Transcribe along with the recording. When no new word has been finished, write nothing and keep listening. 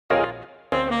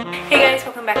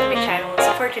welcome back to my channel.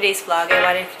 So for today's vlog, I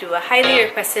wanted to do a highly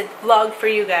requested vlog for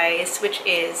you guys, which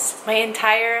is my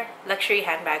entire luxury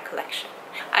handbag collection.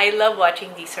 I love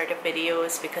watching these sort of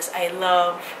videos because I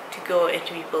love to go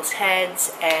into people's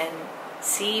heads and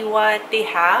see what they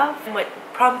have, what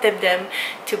prompted them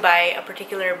to buy a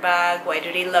particular bag, why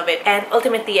do they love it, and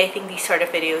ultimately I think these sort of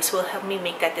videos will help me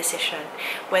make that decision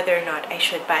whether or not I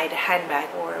should buy the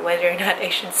handbag or whether or not I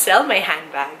should sell my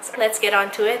handbags. Let's get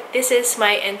on to it. This is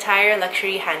my entire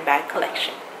luxury handbag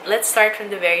collection. Let's start from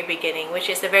the very beginning, which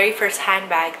is the very first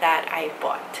handbag that I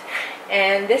bought.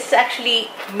 And this is actually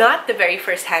not the very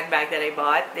first handbag that I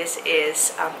bought. This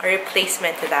is a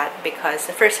replacement to that, because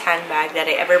the first handbag that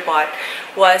I ever bought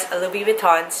was a Louis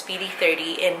Vuitton Speedy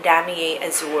 30 in Damier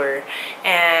Azure.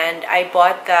 And I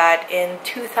bought that in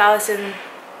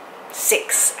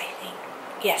 2006, I think.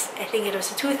 Yes, I think it was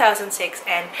in 2006,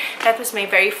 and that was my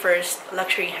very first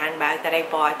luxury handbag that I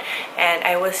bought. And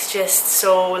I was just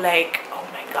so like, oh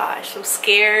my gosh, so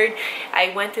scared. I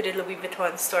went to the Louis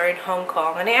Vuitton store in Hong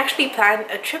Kong, and I actually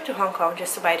planned a trip to Hong Kong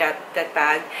just to buy that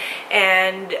bag.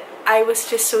 And I was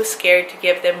just so scared to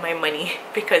give them my money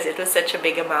because it was such a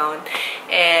big amount.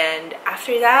 And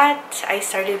after that, I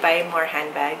started buying more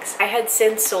handbags. I had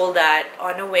since sold that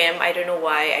on a whim. I don't know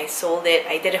why I sold it.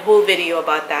 I did a whole video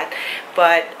about that.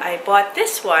 But I bought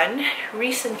this one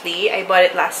recently. I bought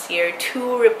it last year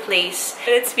to replace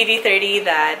the Speedy 30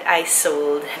 that I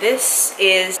sold. This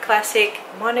is classic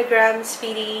Monogram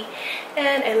Speedy,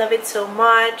 and I love it so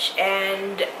much.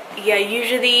 And yeah,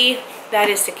 usually that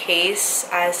is the case,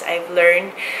 as I've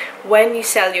learned. When you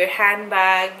sell your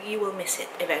handbag, you will miss it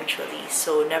eventually,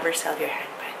 so never sell your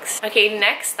handbags. Okay,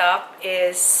 next up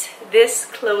is this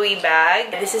Chloe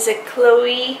bag. This is a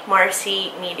Chloe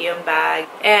Marcie medium bag,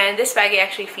 and this bag I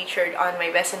actually featured on my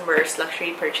best and worst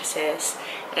luxury purchases.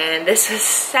 And this was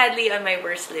sadly on my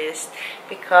worst list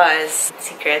because,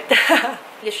 secret,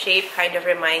 the shape kind of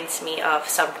reminds me of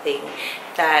something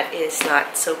that is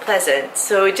not so pleasant.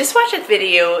 So just watch that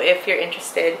video if you're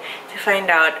interested to find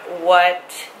out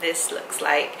what this looks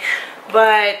like.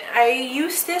 But I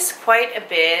use this quite a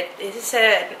bit. This is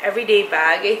an everyday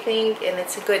bag, I think, and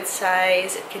it's a good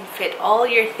size. It can fit all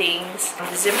your things.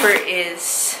 The zipper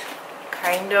is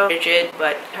kind of rigid,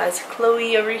 but it has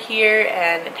Chloe over here,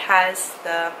 and it has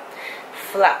the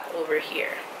flap over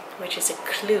here, which is a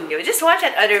clue. Just watch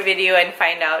that other video and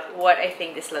find out what I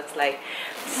think this looks like.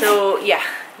 So yeah,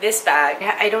 this bag,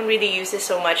 I don't really use this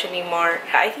so much anymore.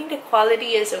 I think the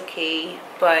quality is okay,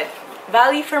 but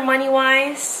value for money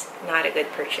wise, not a good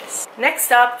purchase.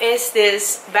 Next up is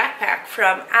this backpack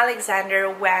from Alexander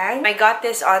Wang. I got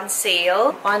this on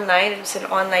sale online. It was an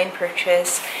online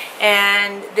purchase,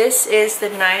 and this is the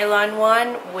nylon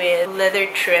one with leather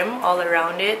trim all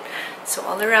around it. So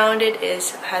all around it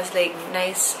has like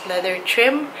nice leather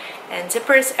trim and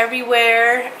zippers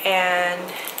everywhere, and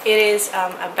it is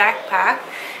a backpack,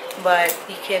 but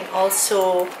you can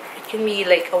also, it can be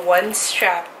like a one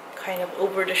strap kind of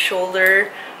over the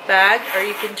shoulder bag, or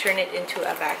you can turn it into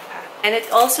a backpack. And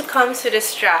it also comes with a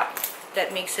strap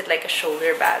that makes it like a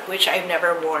shoulder bag, which I've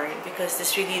never worn because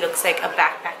this really looks like a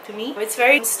backpack to me. It's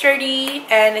very sturdy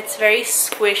and it's very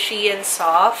squishy and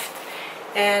soft,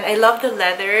 and I love the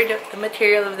leather. The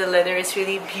material of the leather is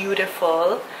really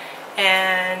beautiful.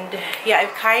 And yeah, I'm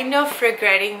kind of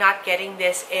regretting not getting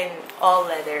this in all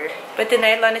leather, but the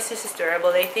nylon is just as durable,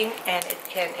 I think, and it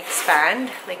can expand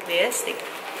like this. Like,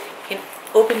 you can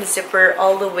open the zipper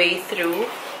all the way through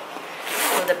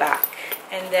to the back,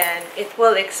 and then it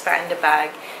will expand the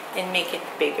bag and make it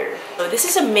bigger. So this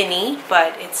is a mini,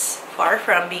 but it's far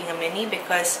from being a mini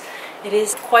because it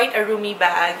is quite a roomy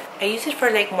bag. I use it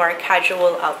for like more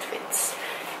casual outfits,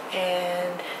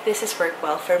 and this has worked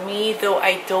well for me, though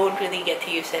I don't really get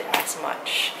to use it as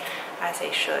much as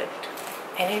I should.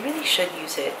 And I really should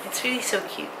use it. It's really so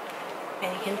cute,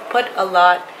 and you can put a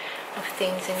lot of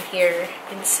things in here.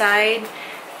 Inside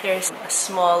there's a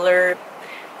smaller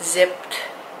zipped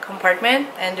compartment,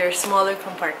 and there's smaller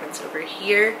compartments over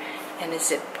here and a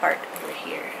zip part over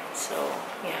here. So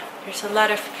yeah, there's a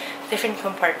lot of different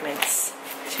compartments.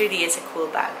 It really is a cool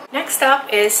bag. Next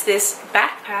up is this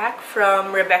backpack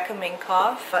from Rebecca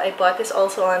Minkoff. I bought this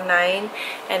also online,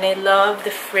 and I love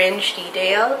the fringe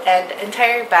detail, and the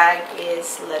entire bag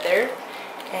is leather.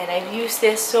 And I've used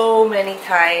this so many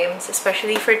times,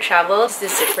 especially for travel. It's the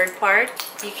zippered part.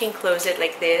 You can close it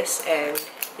like this, and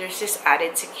there's just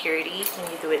added security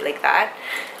when you do it like that.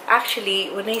 Actually,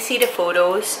 when I see the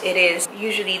photos, it is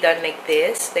usually done like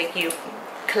this. Like you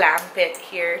clamp it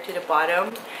here to the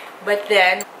bottom. But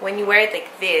then, when you wear it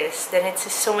like this, then it's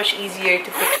just so much easier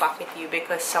to pickpocket you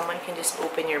because someone can just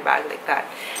open your bag like that.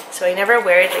 So I never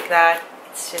wear it like that.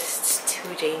 It's just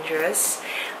too dangerous.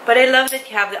 But I love that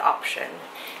you have the option.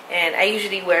 And I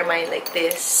usually wear mine like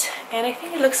this, and I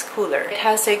think it looks cooler. It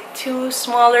has like 2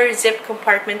 smaller zip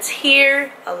compartments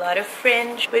here, a lot of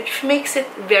fringe, which makes it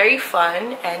very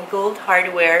fun, and gold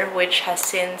hardware, which has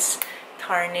since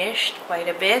tarnished quite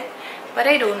a bit, but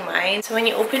I don't mind. So when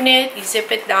you open it, you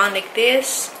zip it down like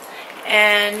this,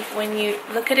 and when you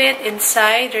look at it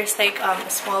inside, there's like a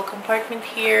small compartment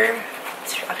here.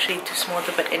 It's actually too small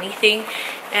to put anything,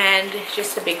 and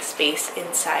just a big space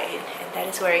inside, and that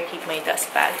is where I keep my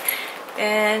dust bag.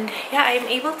 And yeah, I'm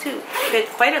able to fit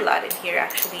quite a lot in here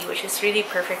actually, which is really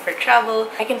perfect for travel.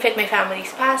 I can fit my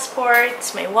family's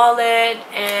passports, my wallet,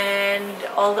 and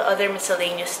all the other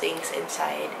miscellaneous things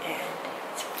inside, and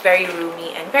it's very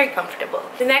roomy and very comfortable.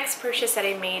 The next purchase that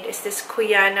I made is this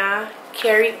Cuyana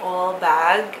carry-all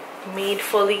bag made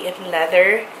fully in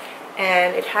leather.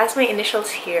 And it has my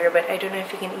initials here, but I don't know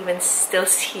if you can even still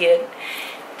see it.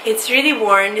 It's really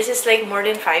worn. This is like more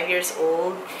than 5 years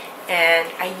old,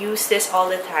 and I use this all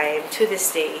the time to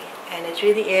this day. And it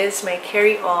really is my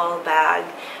carry-all bag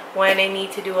when I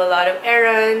need to do a lot of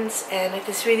errands, and it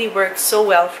just really works so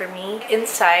well for me.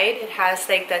 Inside, it has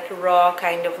like that raw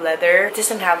kind of leather. It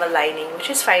doesn't have a lining, which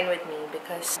is fine with me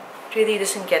because it really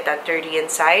doesn't get that dirty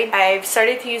inside. I've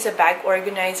started to use a bag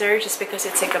organizer just because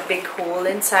it's like a big hole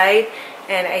inside,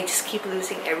 and I just keep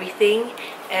losing everything.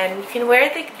 And you can wear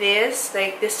it like this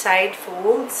side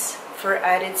folds for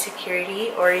added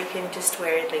security, or you can just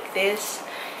wear it like this.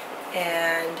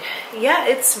 And yeah,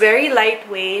 it's very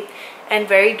lightweight and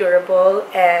very durable,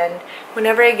 and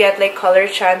whenever I get like color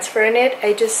transfer in it,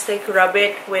 I just like rub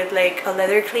it with like a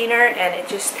leather cleaner, and it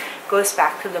just goes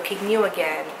back to looking new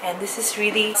again. And this has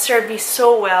really served me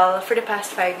so well for the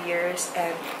past 5 years,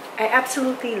 and I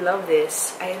absolutely love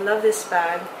this. I love this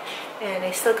bag, and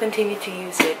I still continue to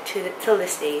use it till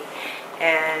this day.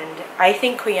 And I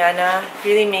think Cuyana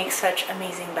really makes such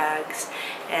amazing bags,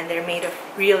 and they're made of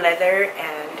real leather,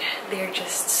 and they're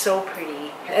just so pretty.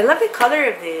 I love the color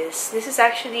of this. This is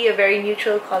actually a very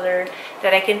neutral color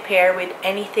that I can pair with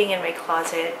anything in my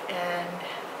closet, and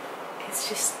it's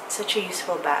just such a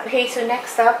useful bag. Okay, so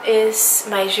next up is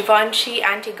my Givenchy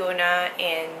Antigona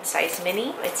in size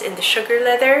mini. It's in the sugar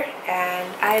leather,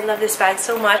 and I love this bag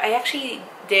so much. I actually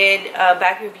did a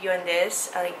bag review on this,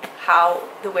 like how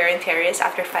the wear and tear is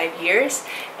after 5 years,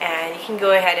 and you can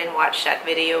go ahead and watch that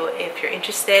video if you're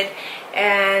interested.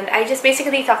 And I just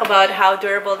basically talk about how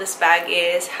durable this bag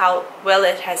is, how well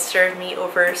it has served me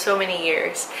over so many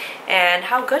years, and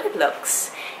how good it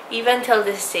looks. Even till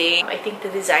this day, I think the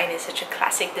design is such a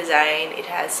classic design. It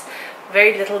has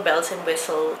very little bells and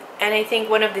whistles, and I think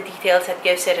one of the details that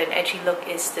gives it an edgy look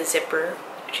is the zipper,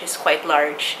 which is quite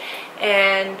large.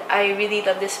 And I really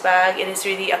love this bag. It is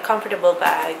really a comfortable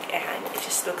bag, and it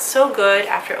just looks so good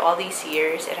after all these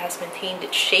years. It has maintained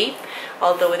its shape,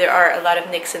 although there are a lot of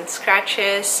nicks and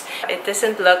scratches. It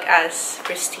doesn't look as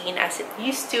pristine as it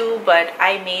used to, but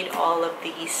I made all of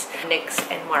these nicks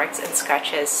and marks and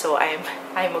scratches, so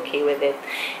I'm okay with it.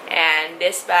 And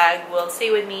this bag will stay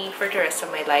with me for the rest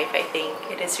of my life, I think.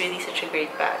 It is really such a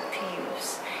great bag to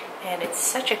use, and it's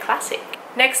such a classic.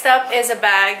 Next up is a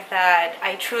bag that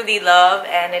I truly love,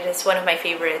 and it is one of my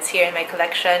favorites here in my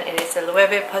collection. It is a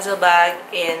Loewe puzzle bag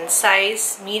in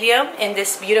size medium in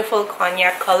this beautiful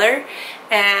cognac color.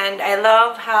 And I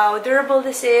love how durable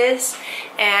this is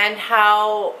and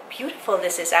how beautiful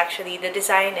this is actually. The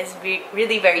design is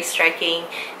really very striking,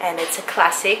 and it's a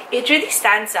classic. It really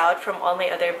stands out from all my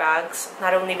other bags,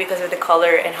 not only because of the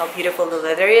color and how beautiful the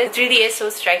leather is. It really is so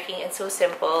striking and so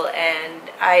simple, and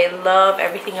I love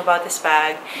everything about this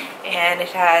bag. And it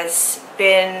has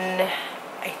been,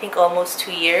 I think, almost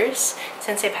 2 years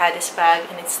since I've had this bag,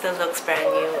 and it still looks brand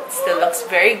new. It still looks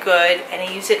very good, and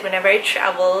I use it whenever I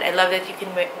travel. I love that you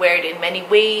can wear it in many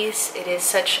ways. It is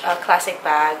such a classic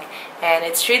bag, and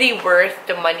it's really worth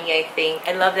the money, I think.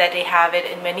 I love that they have it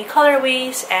in many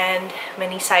colorways and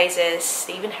many sizes.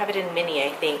 They even have it in mini, I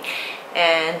think.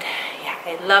 And yeah,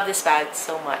 I love this bag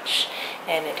so much,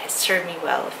 and it has served me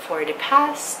well for the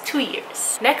past 2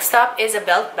 years. Next up is a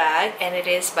belt bag, and it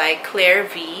is by Clare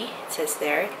V. It says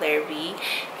there, Clare V.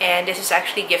 And this is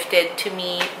actually gifted to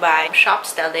me by Shop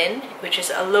Stella, which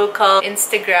is a local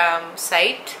Instagram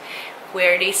site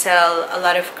where they sell a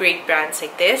lot of great brands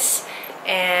like this.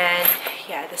 And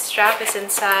yeah, the strap is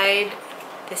inside.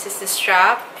 This is the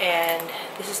strap, and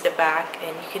this is the back,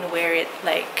 and you can wear it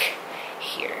like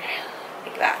here,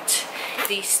 like that.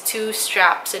 These two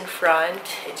straps in front,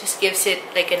 it just gives it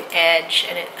like an edge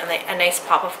and a nice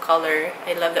pop of color.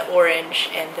 I love the orange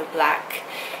and the black,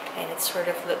 and it sort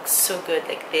of looks so good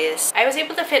like this. I was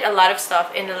able to fit a lot of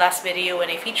stuff in the last video when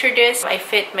I featured this. I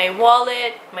fit my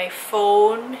wallet, my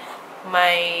phone,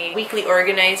 my weekly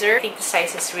organizer. I think the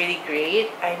size is really great.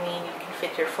 I mean, you can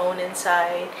fit your phone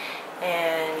inside,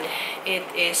 and it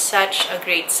is such a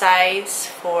great size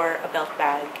for a belt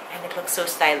bag, and it looks so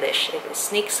stylish. It is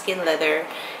snakeskin leather,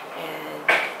 and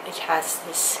it has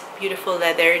this beautiful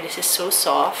leather. This is so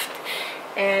soft,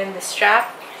 and the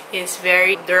strap is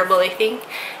very durable. I think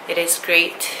it is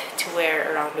great to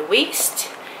wear around the waist,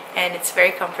 and it's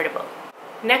very comfortable.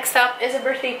 Next up is a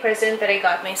birthday present that I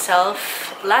got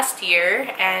myself last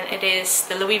year, and it is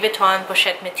the Louis Vuitton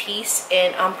Pochette Metis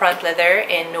in Empreinte leather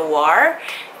in Noir.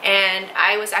 And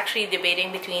I was actually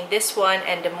debating between this one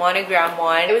and the Monogram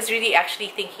one. I was really actually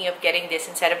thinking of getting this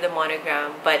instead of the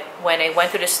Monogram, but when I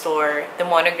went to the store, the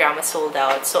Monogram was sold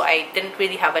out, so I didn't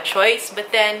really have a choice.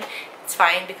 But then it's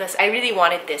fine because I really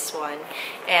wanted this one,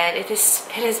 and it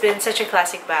has been such a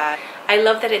classic bag. I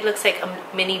love that it looks like a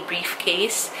mini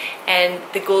briefcase, and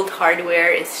the gold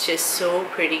hardware is just so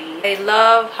pretty. I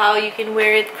love how you can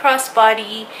wear it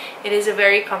crossbody. It is a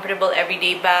very comfortable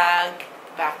everyday bag.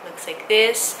 The back looks like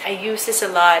this. I use this a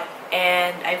lot,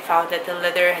 and I found that the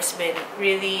leather has been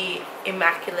really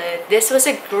immaculate. This was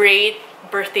a great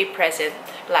birthday present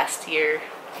last year,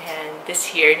 and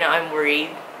this year now I'm worried,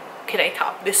 can I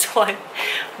top this one?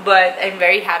 But I'm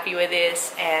very happy with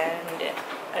this, and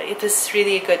it was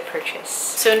really a good purchase.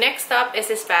 So next up is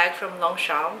this bag from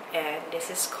Longchamp, and this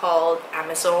is called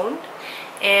Amazon,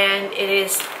 and it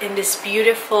is in this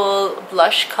beautiful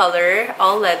blush color,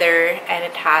 all leather, and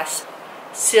it has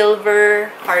silver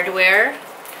hardware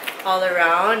all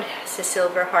around. It has the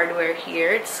silver hardware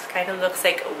here. It kind of looks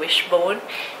like a wishbone,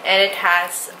 and it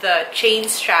has the chain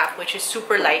strap, which is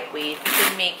super lightweight. You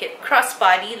can make it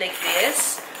crossbody like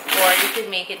this, or you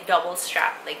can make it double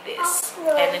strap like this,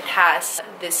 and it has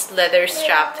this leather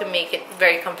strap to make it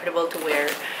very comfortable to wear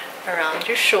around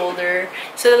your shoulder.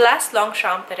 So the last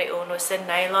Longchamp that I owned was the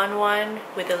nylon one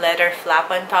with the leather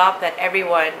flap on top that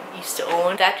everyone used to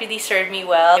own. That really served me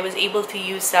well. I was able to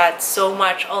use that so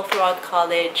much all throughout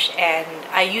college, and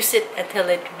I used it until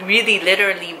it really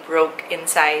literally broke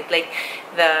inside. Like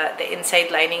the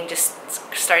inside lining just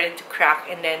started to crack,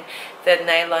 and then the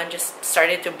nylon just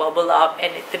started to bubble up,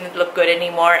 and it didn't look good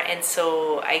anymore, and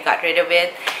so I got rid of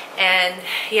it. And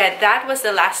yeah, that was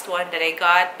the last one that I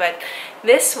got, but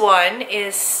this one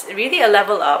is really a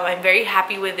level up. I'm very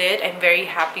happy with it. I'm very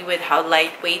happy with how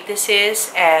lightweight this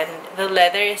is, and the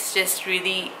leather is just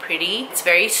really pretty. It's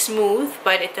very smooth,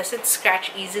 but it doesn't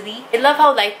scratch easily. I love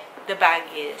how light the bag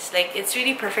is. Like, it's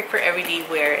really perfect for everyday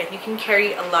wear, and you can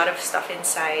carry a lot of stuff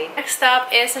inside. Next up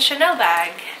is a Chanel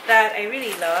bag that I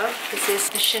really love. This is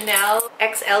the Chanel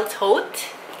XL Tote,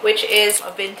 which is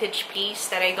a vintage piece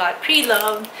that I got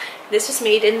pre-loved. This was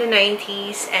made in the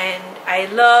 90s, and I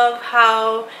love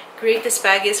how great this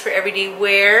bag is for everyday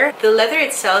wear. The leather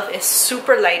itself is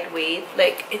super lightweight.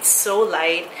 Like, it's so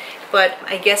light. But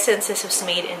I guess since this was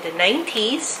made in the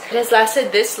 90s, it has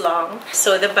lasted this long.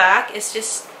 So the back is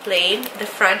just plain. The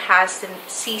front has the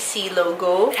CC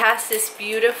logo. It has this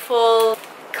beautiful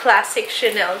classic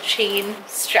Chanel chain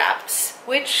straps,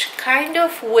 which kind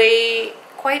of weigh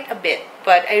quite a bit,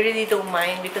 but I really don't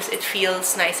mind because it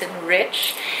feels nice and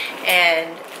rich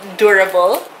and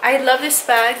durable. I love this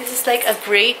bag. This is like a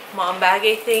great mom bag,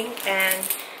 I think, and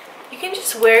you can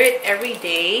just wear it every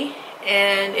day,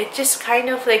 and it just kind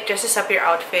of like dresses up your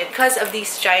outfit because of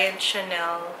these giant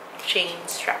Chanel chain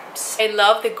straps. I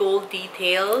love the gold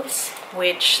details,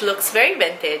 which looks very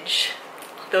vintage,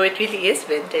 though it really is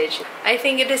vintage. I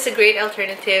think it is a great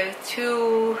alternative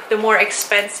to the more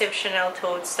expensive Chanel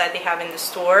totes that they have in the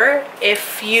store.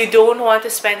 If you don't want to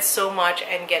spend so much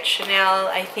and get Chanel,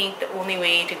 I think the only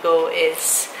way to go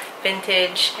is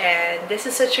vintage, and this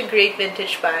is such a great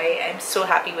vintage buy. I'm so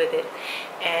happy with it,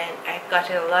 and I've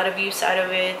gotten a lot of use out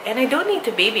of it, and I don't need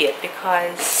to baby it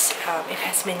because it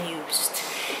has been used,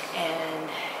 and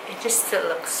it just still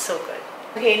looks so good.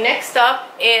 Okay, next up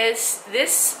is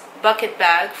this bucket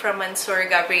bag from Mansur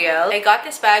Gavriel. I got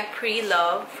this bag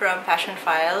pre-loved from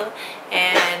Fashionphile,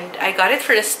 and I got it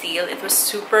for a steal. It was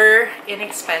super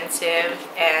inexpensive,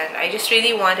 and I just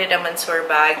really wanted a Mansur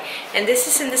bag. And this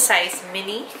is in the size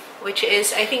mini, which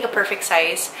is, I think, a perfect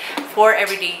size for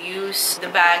everyday use. The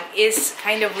bag is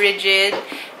kind of rigid,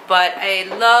 but I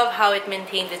love how it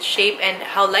maintains its shape and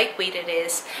how lightweight it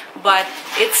is. But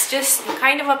it's just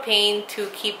kind of a pain to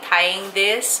keep tying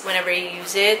this whenever you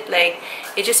use it. Like,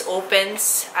 it just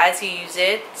opens as you use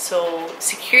it. So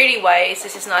security-wise,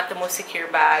 this is not the most secure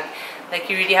bag. Like,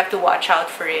 you really have to watch out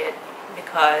for it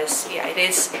because, yeah, it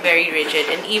is very rigid.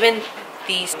 And even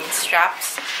these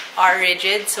straps are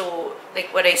rigid, so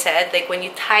like what I said, like when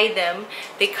you tie them,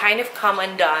 they kind of come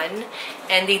undone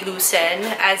and they loosen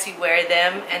as you wear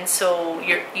them, and so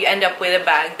you end up with a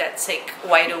bag that's like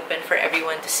wide open for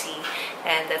everyone to see,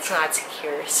 and that's not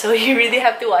secure. So you really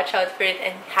have to watch out for it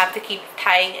and have to keep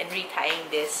tying and retying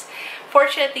this.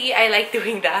 Fortunately, I like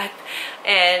doing that,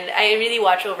 and I really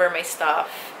watch over my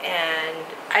stuff, and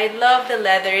I love the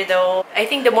leather though. I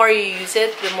think the more you use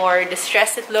it, the more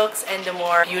distressed it looks and the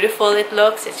more beautiful it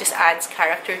looks. It just adds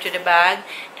character to the bag.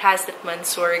 It has that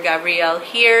Mansur Gavriel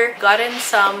here. Gotten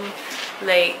some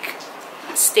like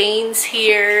stains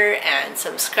here and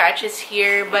some scratches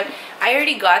here, but I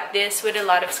already got this with a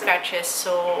lot of scratches,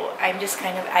 so I'm just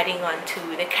kind of adding on to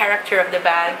the character of the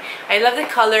bag. I love the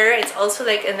color. It's also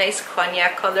like a nice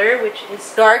cognac color, which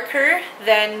is darker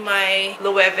than my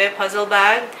Loewe puzzle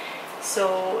bag,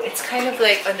 so it's kind of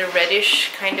like on the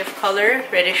reddish kind of color,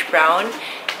 reddish brown.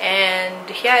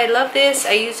 And yeah, I love this.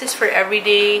 I use this for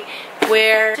everyday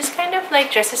wear. Just kind of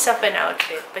like dresses up an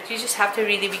outfit, but you just have to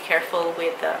really be careful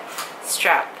with the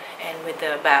strap and with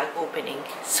the bag opening.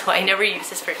 So I never use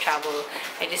this for travel.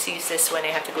 I just use this when I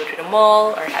have to go to the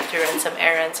mall or have to run some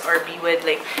errands or be with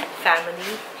like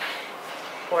family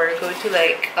or go to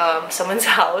like someone's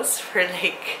house for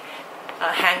like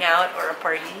a hangout or a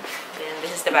party. Then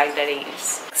this is the bag that I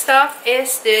use. Next up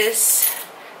is this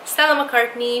Stella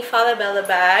McCartney Falabella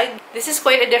bag. This is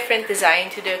quite a different design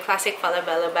to the classic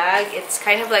Falabella bag. It's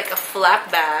kind of like a flap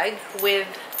bag with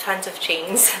tons of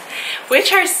chains,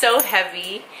 which are so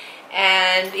heavy.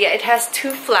 And yeah, it has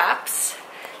two flaps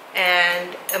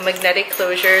and a magnetic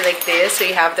closure like this. So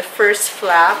you have the first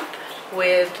flap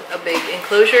with a big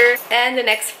enclosure and the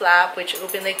next flap which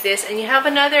open like this, and you have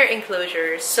another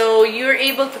enclosure. So you're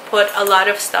able to put a lot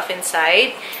of stuff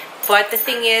inside. But the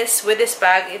thing is, with this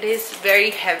bag, it is very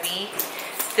heavy.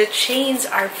 The chains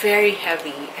are very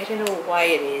heavy. I don't know why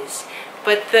it is.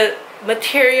 But the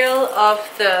material of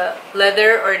the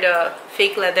leather or the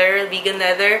fake leather, vegan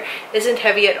leather, isn't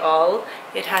heavy at all.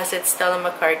 It has its Stella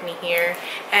McCartney here.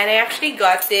 And I actually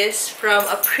got this from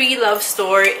a pre-love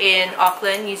store in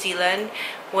Auckland, New Zealand,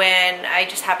 when I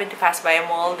just happened to pass by a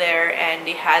mall there and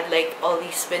they had like all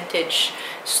these vintage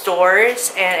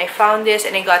stores, and I found this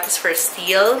and I got this for a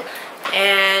steal.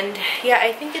 And yeah,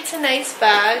 I think it's a nice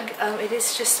bag. It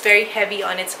is just very heavy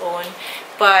on its own,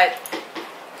 but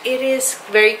it is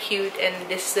very cute, and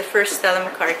this is the first Stella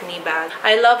McCartney bag.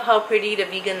 I love how pretty the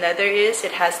vegan leather is.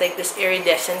 It has like this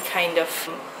iridescent kind of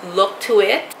look to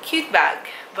it. Cute bag,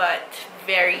 but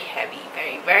very heavy,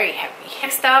 very heavy.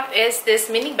 Next up is this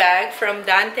mini bag from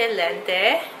Dante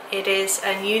Lente. It is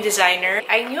a new designer.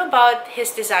 I knew about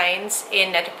his designs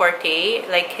in Net-a-Porter.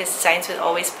 Like his designs would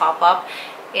always pop up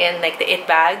in like the It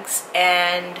bags,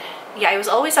 and yeah, I was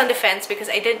always on the fence because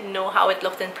I didn't know how it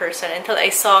looked in person until I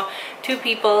saw two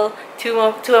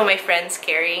of my friends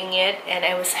carrying it, and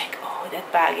I was like, oh,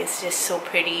 that bag is just so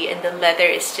pretty and the leather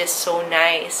is just so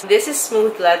nice. This is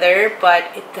smooth leather,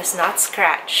 but it does not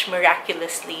scratch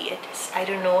miraculously. It is, I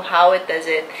don't know how it does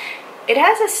it. It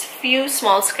has a few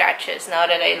small scratches now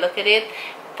that I look at it,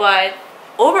 but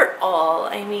overall,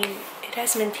 I mean, it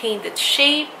has maintained its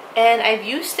shape. And I've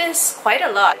used this quite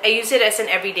a lot. I use it as an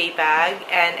everyday bag,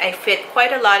 and I fit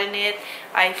quite a lot in it.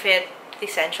 I fit the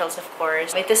essentials, of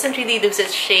course. It doesn't really lose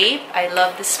its shape. I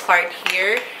love this part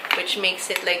here, which makes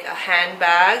it like a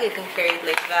handbag. You can carry it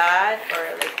like that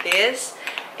or like this,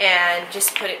 and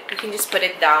just put it. You can just put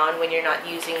it down when you're not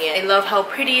using it. I love how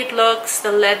pretty it looks.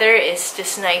 The leather is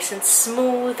just nice and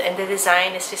smooth, and the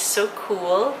design is just so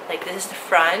cool. Like this is the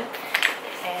front,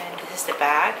 and this is the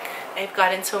back. I've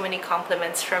gotten so many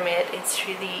compliments from it. It's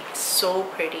really so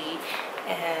pretty,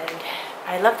 and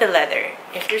I love the leather.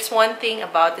 If there's one thing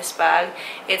about this bag,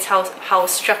 it's how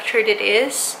structured it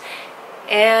is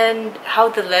and how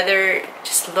the leather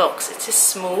just looks. It's just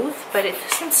smooth, but it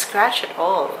doesn't scratch at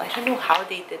all. I don't know how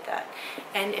they did that.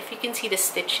 And if you can see the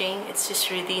stitching, it's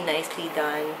just really nicely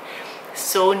done.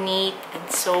 So neat and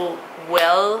so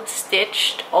well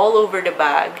stitched all over the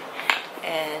bag.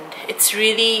 And it's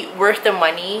really worth the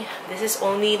money. This is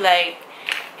only like,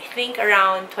 I think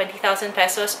around 20,000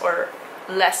 pesos or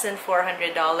less than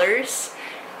 $400,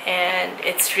 and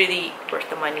it's really worth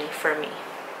the money for me.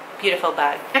 Beautiful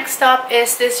bag. Next up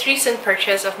is this recent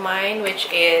purchase of mine,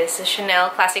 which is the Chanel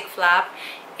Classic Flap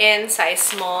in size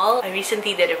small. I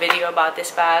recently did a video about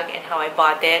this bag and how I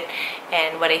bought it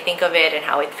and what I think of it and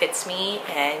how it fits me,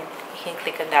 and you can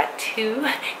click on that too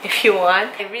if you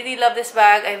want. I really love this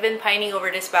bag. I've been pining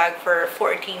over this bag for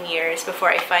 14 years before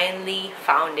I finally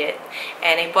found it,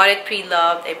 and I bought it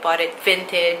pre-loved. I bought it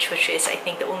vintage, which is I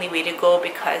think the only way to go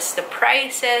because the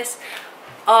prices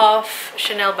of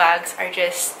Chanel bags are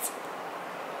just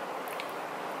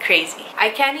crazy. I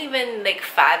can't even like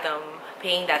fathom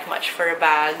paying that much for a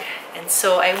bag, and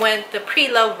so I went the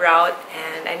pre-love route,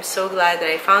 and I'm so glad that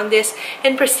I found this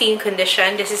in pristine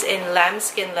condition. This is in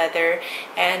lambskin leather,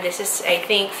 and this is, I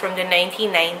think, from the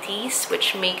 1990s,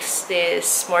 which makes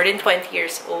this more than 20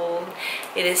 years old.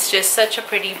 It is just such a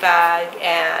pretty bag,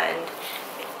 and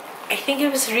I think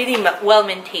it was really well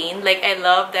maintained. Like, I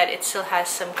love that it still has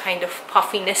some kind of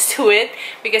puffiness to it,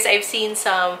 because I've seen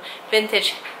some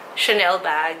vintage Chanel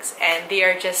bags and they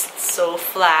are just so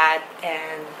flat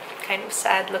and kind of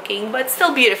sad looking, but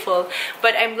still beautiful.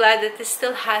 But I'm glad that this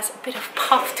still has a bit of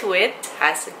puff to it. It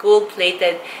has a gold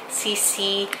plated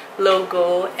CC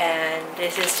logo, and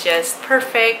this is just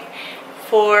perfect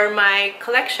for my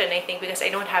collection, I think, because I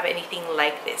don't have anything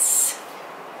like this.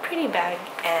 Pretty bag,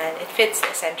 and it fits the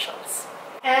essentials.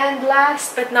 And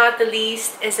last but not the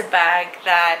least is a bag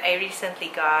that I recently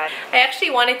got. I actually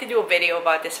wanted to do a video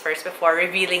about this first before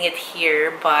revealing it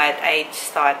here, but I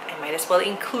just thought I might as well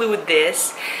include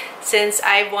this since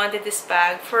I've wanted this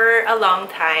bag for a long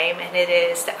time, and it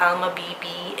is the Alma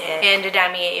BB and the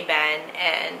Damier Ebene,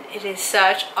 and it is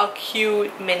such a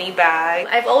cute mini bag.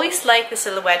 I've always liked the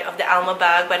silhouette of the Alma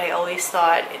bag, but I always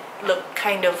thought it looked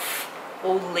kind of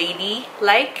old lady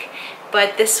like,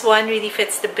 but this one really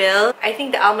fits the bill. I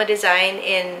think the Alma design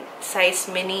in size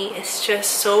mini is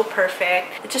just so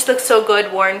perfect. It just looks so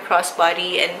good worn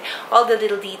crossbody, and all the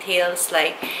little details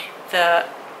like the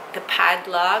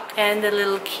padlock and the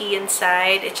little key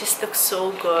inside, it just looks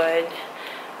so good.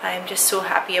 I'm just so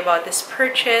happy about this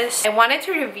purchase. I wanted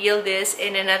to reveal this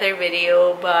in another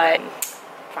video, but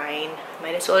fine,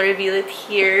 might as well reveal it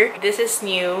here. This is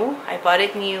new. I bought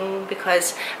it new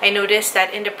because I noticed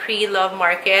that in the pre-love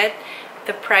market,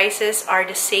 the prices are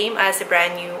the same as the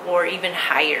brand new or even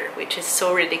higher, which is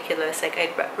so ridiculous. Like,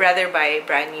 I'd rather buy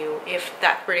brand new if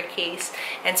that were the case.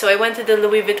 And so I went to the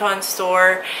Louis Vuitton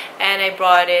store and I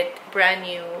bought it brand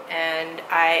new, and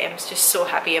I am just so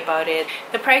happy about it.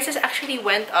 The prices actually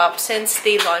went up since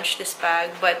they launched this bag,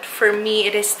 but for me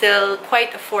it is still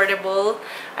quite affordable.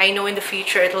 I know in the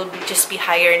future it'll just be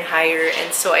higher and higher,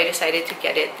 and so I decided to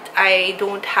get it. I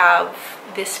don't have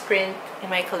this print in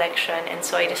my collection, and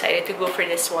so I decided to go for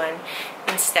this one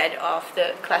instead of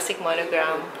the classic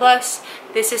monogram. Plus,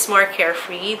 this is more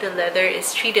carefree. The leather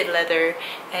is treated leather,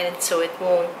 and so it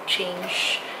won't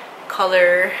change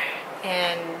color,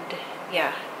 and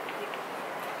yeah,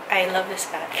 I love this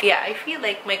bag. Yeah, I feel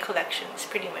like my collection is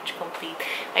pretty much complete.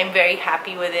 I'm very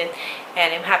happy with it,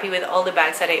 and I'm happy with all the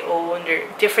bags that I own.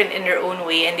 They're different in their own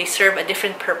way, and they serve a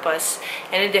different purpose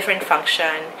and a different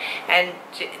function, and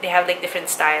they have like different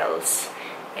styles.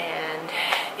 And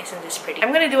isn't this pretty?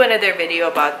 I'm gonna do another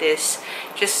video about this,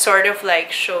 just sort of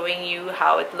like showing you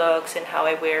how it looks and how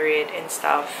I wear it and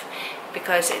stuff,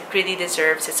 because it really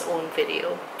deserves its own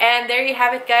video. And there you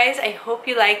have it, guys. I hope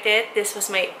you liked it. This was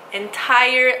my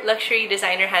entire luxury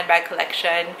designer handbag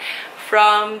collection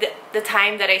from the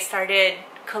time that I started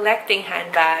collecting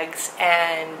handbags,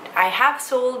 and I have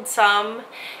sold some,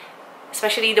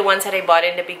 especially the ones that I bought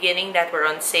in the beginning that were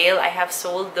on sale. I have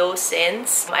sold those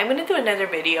since. I'm gonna do another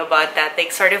video about that,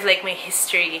 like sort of like my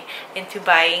history into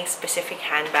buying specific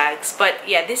handbags. But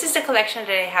yeah, this is the collection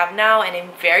that I have now, and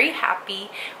I'm very happy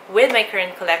with my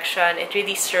current collection. It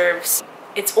really serves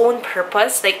its own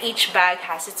purpose. Like, each bag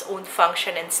has its own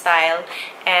function and style,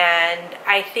 and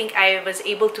I think I was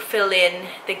able to fill in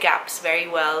the gaps very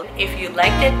well. If you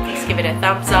liked it, please give it a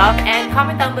thumbs up and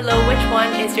comment down below which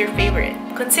one is your favorite.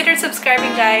 Consider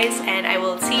subscribing, guys, and I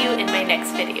will see you in my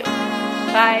next video.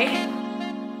 Bye!